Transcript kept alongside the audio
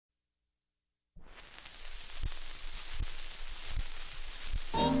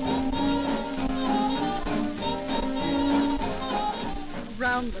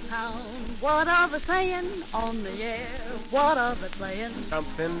from the town. What are they saying on the air? What are they playing?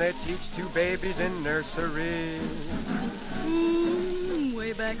 Something they teach to babies in nursery.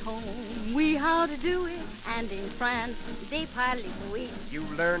 Way back home, we how to do it. And in France, they parlez oui. You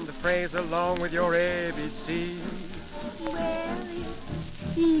learn the phrase along with your ABC. Well,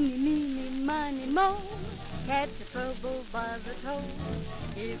 it's eeny, meeny, miny, moe. Catch a trouble by the toe.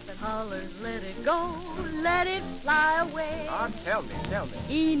 If it hollers, let it go. Let it fly away. Ah, tell me.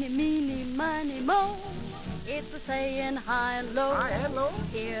 Eeny, meeny, miny, moe. It's a saying high and low. High and low?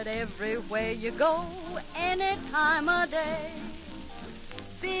 Hear it everywhere you go, any time of day.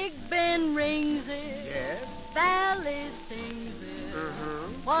 Big Ben rings it. Yes. Valley sings it.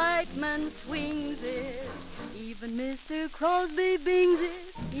 White man swings it. Even Mr. Crosby bings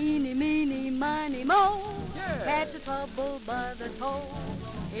it. Eeny, meeny, miny, moe. Yeah. Catch a trouble by the toe.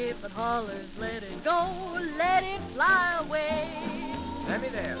 If it hollers, let it go. Let it fly away. Let me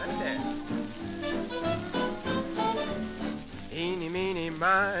there. Eeny, meeny,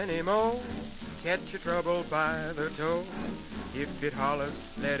 miny, moe. Catch your trouble by the toe. If it hollers,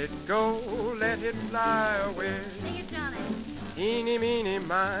 let it go. Let it fly away. Sing it, Johnny. Eeny, meeny,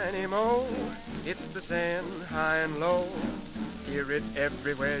 miny, moe. It's the saying high and low. Hear it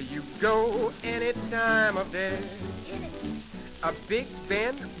everywhere you go, any time of day. A Big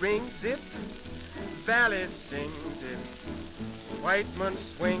Ben rings it, Valley sings it, White man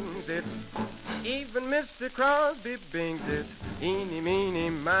swings it, even Mr. Crosby bings it. Eeny, meeny,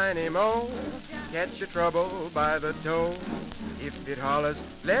 miny, moe. Catch your trouble by the toe. If it hollers,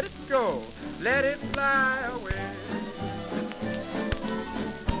 let it go, let it fly away.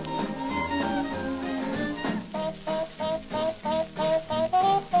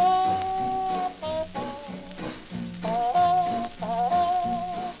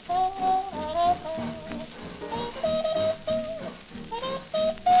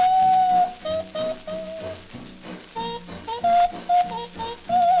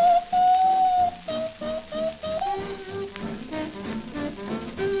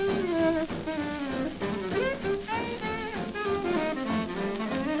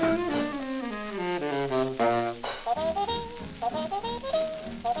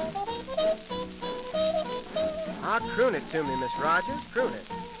 Ah, croon it to me, Miss Rogers, croon it.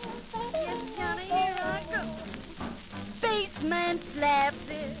 Yes, Johnny, here I go. Bassman slaps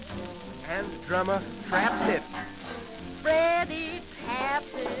it. And the drummer traps it. Freddie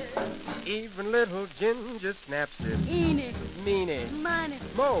taps it. Even little Ginger snaps it. Eeny, Meeny, miny,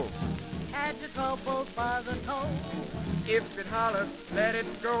 moe. catch a trouble by the toe. If it hollers, let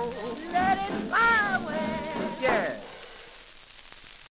it go. Let it fly away. Yeah.